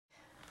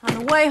On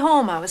the way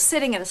home, I was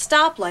sitting at a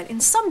stoplight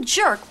and some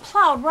jerk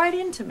plowed right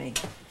into me.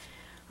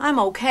 I'm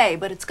okay,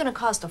 but it's going to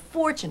cost a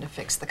fortune to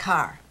fix the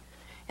car.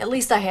 At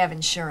least I have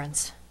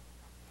insurance.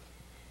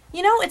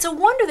 You know, it's a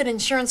wonder that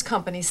insurance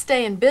companies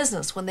stay in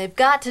business when they've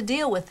got to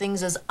deal with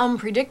things as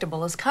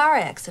unpredictable as car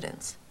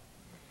accidents.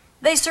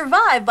 They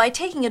survive by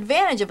taking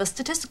advantage of a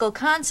statistical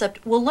concept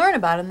we'll learn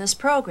about in this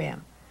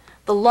program,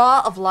 the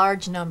law of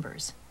large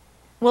numbers.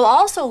 We'll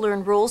also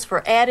learn rules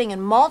for adding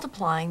and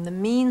multiplying the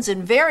means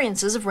and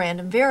variances of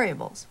random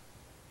variables.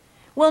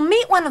 We'll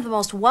meet one of the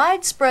most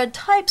widespread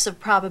types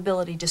of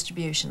probability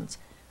distributions,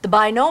 the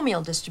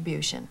binomial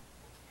distribution.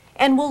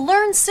 And we'll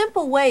learn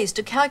simple ways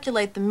to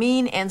calculate the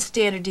mean and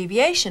standard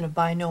deviation of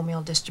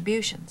binomial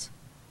distributions.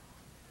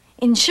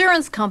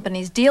 Insurance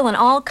companies deal in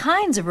all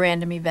kinds of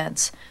random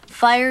events,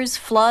 fires,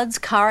 floods,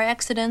 car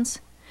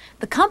accidents.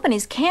 The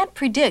companies can't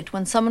predict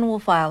when someone will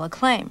file a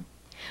claim.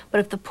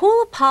 But if the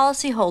pool of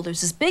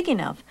policyholders is big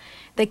enough,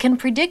 they can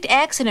predict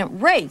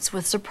accident rates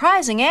with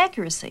surprising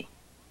accuracy.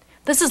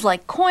 This is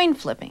like coin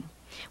flipping.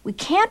 We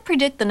can't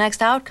predict the next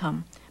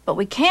outcome, but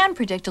we can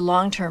predict a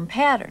long-term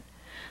pattern.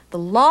 The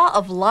law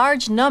of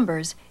large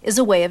numbers is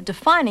a way of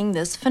defining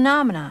this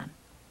phenomenon.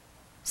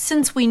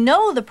 Since we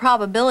know the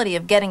probability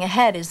of getting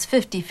ahead is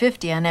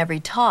 50-50 on every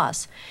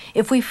toss,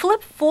 if we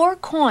flip 4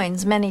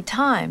 coins many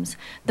times,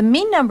 the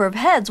mean number of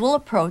heads will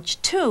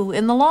approach 2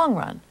 in the long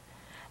run.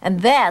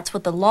 And that's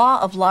what the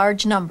law of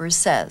large numbers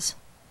says.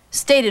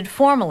 Stated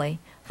formally,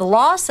 the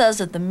law says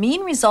that the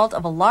mean result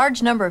of a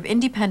large number of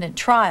independent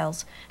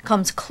trials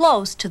comes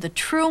close to the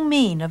true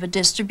mean of a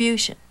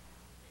distribution.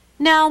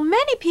 Now,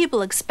 many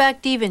people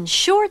expect even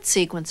short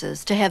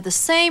sequences to have the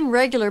same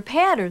regular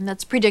pattern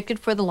that's predicted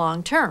for the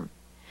long term.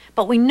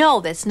 But we know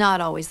that's not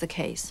always the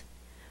case.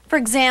 For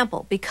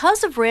example,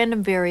 because of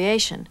random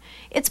variation,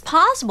 it's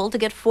possible to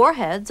get 4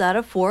 heads out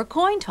of 4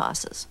 coin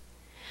tosses.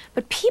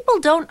 But people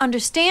don't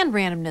understand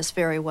randomness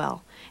very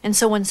well, and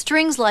so when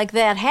strings like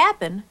that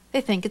happen,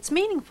 they think it's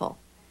meaningful.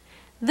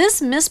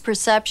 This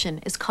misperception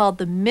is called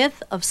the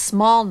myth of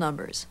small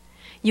numbers.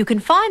 You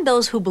can find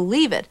those who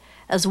believe it,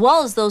 as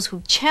well as those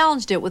who've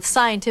challenged it with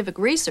scientific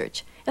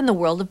research in the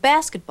world of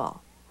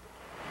basketball.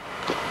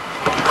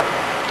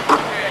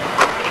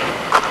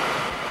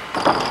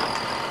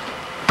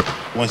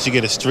 Once you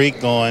get a streak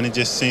going, it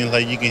just seems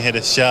like you can hit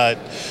a shot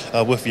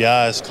with your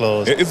eyes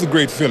closed. It's a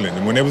great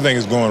feeling when everything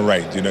is going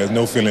right. You know, there's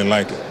no feeling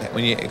like it.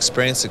 When you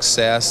experience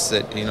success,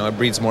 it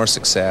breeds more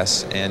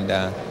success,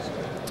 and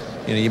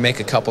you make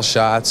a couple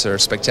shots or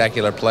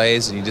spectacular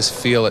plays, and you just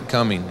feel it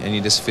coming, and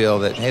you just feel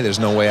that, hey, there's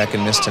no way I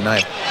can miss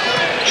tonight.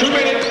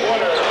 2-minute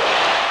quarter.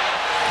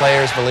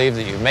 Players believe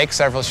that you make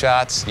several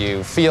shots,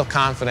 you feel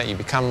confident, you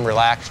become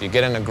relaxed, you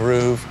get in a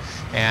groove,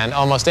 and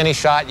almost any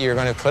shot you're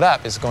going to put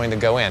up is going to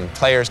go in.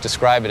 Players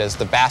describe it as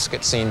the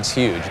basket seems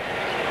huge.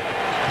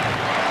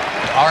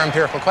 Our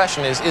empirical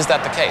question is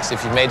that the case?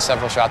 If you've made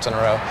several shots in a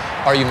row,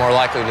 are you more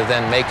likely to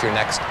then make your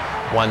next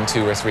 1,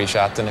 2, or 3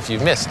 shots than if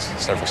you've missed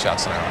several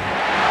shots in a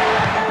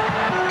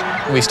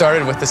row? We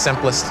started with the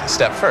simplest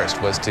step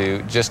first, was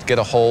to just get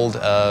a hold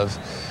of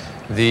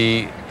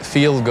the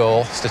field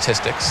goal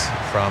statistics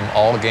from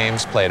all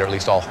games played, or at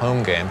least all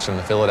home games, from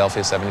the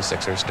Philadelphia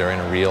 76ers during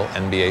a real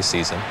NBA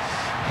season.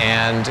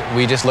 And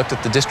we just looked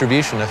at the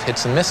distribution of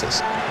hits and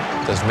misses.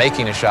 Does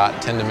making a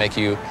shot tend to make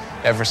you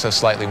ever so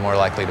slightly more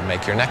likely to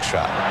make your next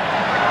shot?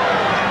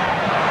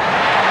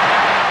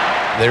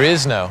 There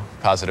is no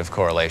positive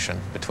correlation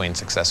between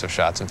successive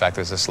shots. In fact,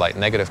 there's a slight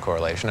negative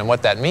correlation. And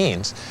what that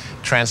means,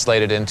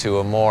 translated into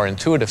a more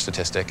intuitive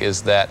statistic,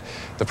 is that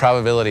the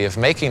probability of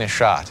making a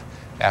shot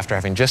after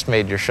having just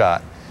made your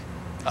shot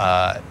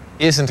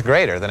isn't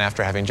greater than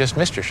after having just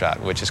missed your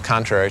shot, which is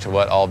contrary to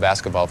what all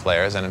basketball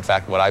players, and in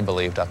fact what I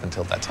believed up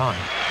until that time.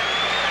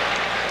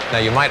 Now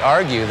you might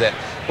argue that,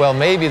 well,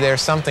 maybe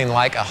there's something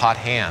like a hot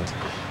hand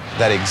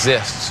that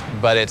exists,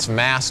 but it's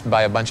masked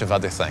by a bunch of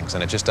other things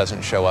and it just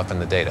doesn't show up in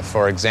the data.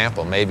 For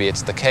example, maybe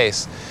it's the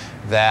case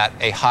that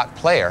a hot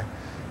player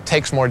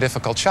takes more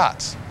difficult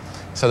shots.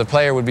 So the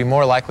player would be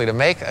more likely to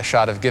make a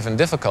shot of given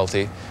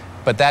difficulty,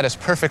 but that is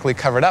perfectly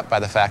covered up by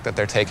the fact that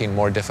they're taking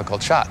more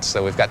difficult shots.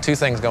 So we've got 2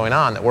 things going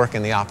on that work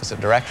in the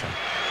opposite direction.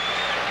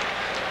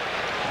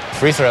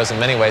 Free throws in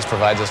many ways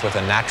provides us with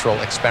a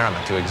natural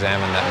experiment to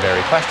examine that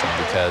very question,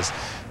 because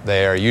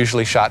they are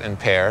usually shot in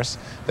pairs.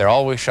 They're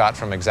always shot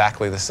from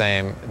exactly the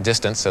same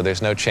distance, so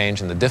there's no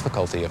change in the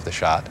difficulty of the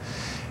shot.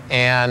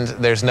 And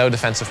there's no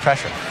defensive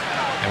pressure.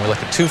 And we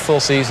look at 2 full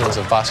seasons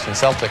of Boston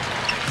Celtic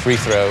free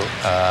throw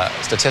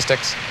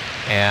statistics,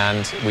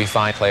 and we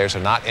find players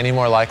are not any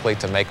more likely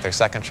to make their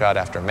second shot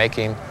after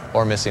making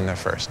or missing their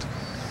first.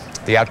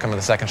 The outcome of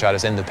the second shot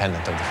is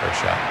independent of the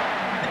first shot.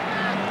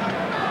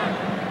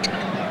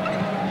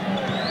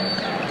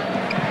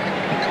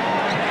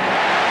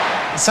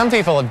 Some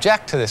people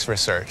object to this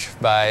research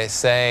by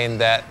saying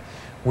that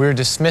we're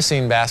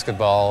dismissing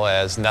basketball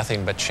as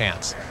nothing but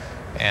chance,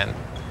 and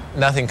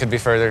nothing could be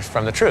further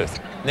from the truth.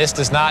 This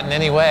does not in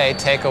any way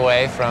take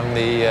away from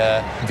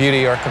the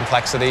beauty or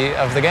complexity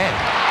of the game.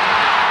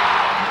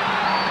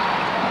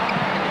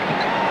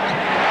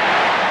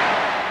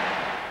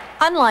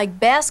 Unlike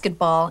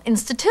basketball, in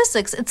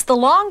statistics, it's the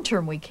long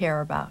term we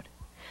care about.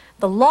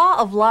 The law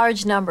of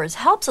large numbers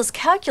helps us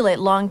calculate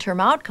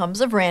long-term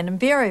outcomes of random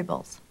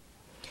variables.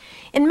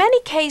 In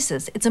many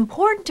cases, it's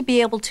important to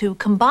be able to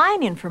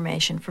combine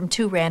information from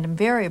two random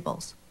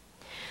variables.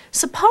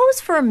 Suppose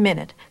for a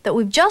minute that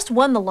we've just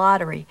won the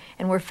lottery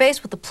and we're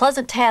faced with the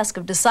pleasant task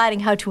of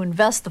deciding how to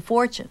invest the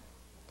fortune.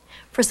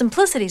 For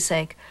simplicity's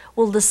sake,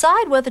 we'll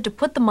decide whether to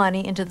put the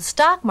money into the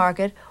stock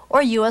market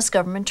or U.S.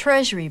 government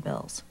treasury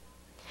bills.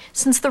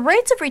 Since the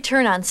rates of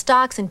return on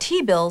stocks and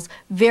T-bills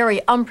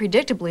vary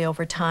unpredictably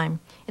over time,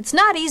 it's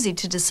not easy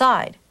to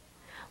decide.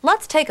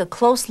 Let's take a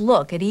close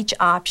look at each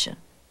option.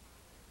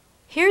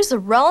 Here's the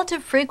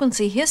relative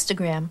frequency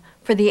histogram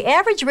for the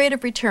average rate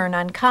of return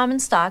on common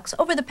stocks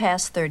over the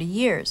past 30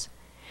 years.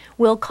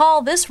 We'll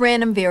call this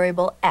random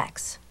variable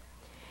X.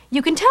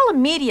 You can tell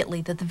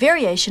immediately that the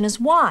variation is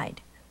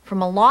wide,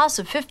 from a loss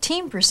of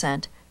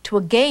 15% to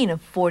a gain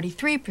of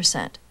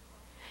 43%.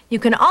 You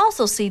can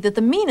also see that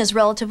the mean is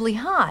relatively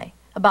high,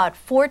 about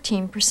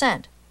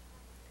 14%.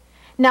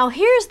 Now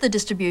here's the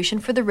distribution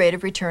for the rate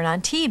of return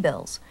on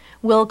T-bills.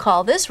 We'll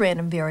call this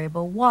random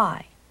variable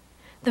Y.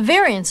 The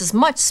variance is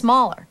much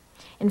smaller.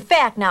 In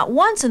fact, not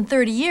once in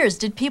 30 years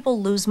did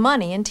people lose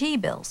money in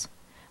T-bills.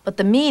 But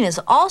the mean is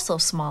also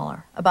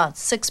smaller, about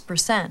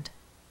 6%.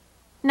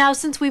 Now,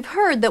 since we've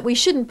heard that we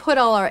shouldn't put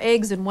all our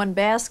eggs in one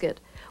basket,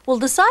 we'll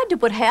decide to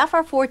put half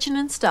our fortune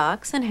in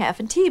stocks and half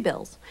in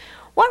T-bills.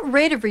 What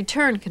rate of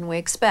return can we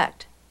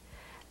expect?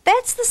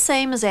 That's the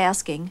same as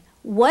asking,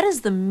 what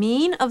is the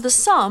mean of the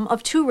sum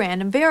of two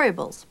random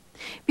variables?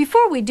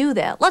 Before we do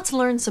that, let's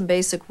learn some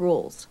basic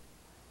rules.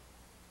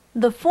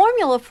 The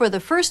formula for the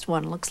first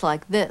one looks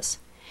like this.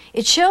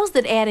 It shows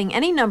that adding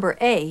any number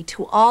a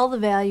to all the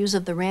values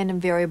of the random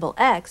variable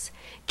x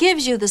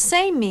gives you the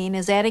same mean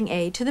as adding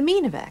a to the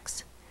mean of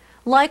x.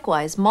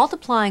 Likewise,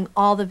 multiplying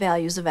all the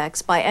values of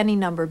x by any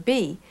number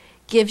b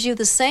gives you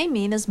the same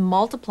mean as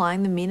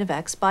multiplying the mean of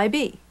x by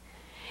b.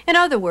 In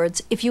other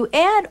words, if you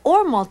add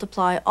or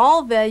multiply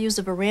all values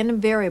of a random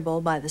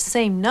variable by the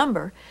same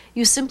number,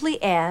 you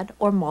simply add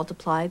or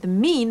multiply the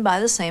mean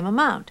by the same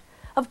amount.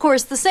 Of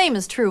course, the same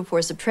is true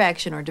for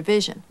subtraction or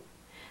division.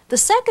 The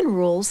second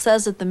rule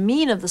says that the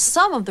mean of the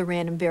sum of the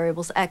random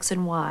variables x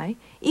and y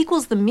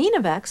equals the mean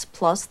of x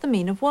plus the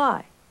mean of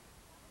y.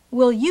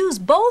 We'll use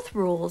both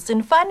rules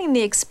in finding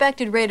the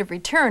expected rate of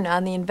return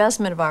on the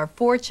investment of our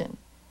fortune.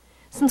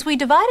 Since we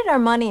divided our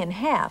money in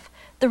half,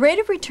 the rate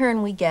of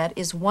return we get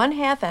is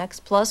 1/2 x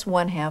plus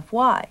 1/2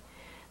 y.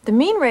 The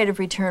mean rate of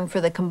return for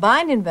the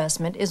combined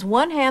investment is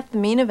 1/2 the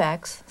mean of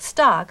x,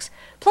 stocks,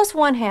 plus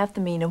 1/2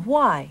 the mean of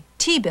y,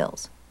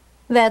 T-bills.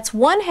 That's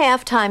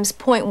 1/2 times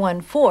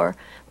 0.14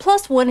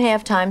 plus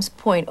 1/2 times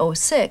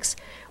 0.06,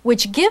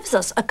 which gives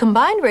us a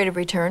combined rate of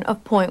return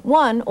of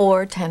 0.1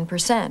 or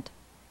 10%.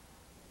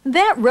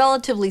 That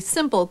relatively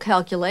simple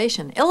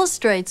calculation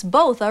illustrates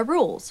both our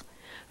rules.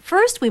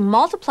 First, we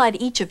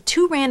multiplied each of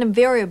two random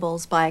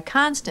variables by a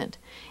constant.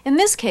 In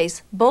this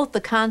case, both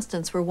the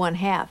constants were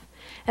 1/2,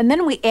 and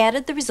then we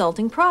added the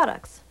resulting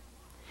products.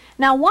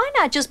 Now, why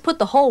not just put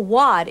the whole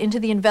wad into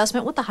the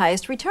investment with the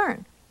highest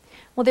return?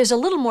 Well, there's a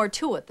little more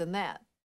to it than that.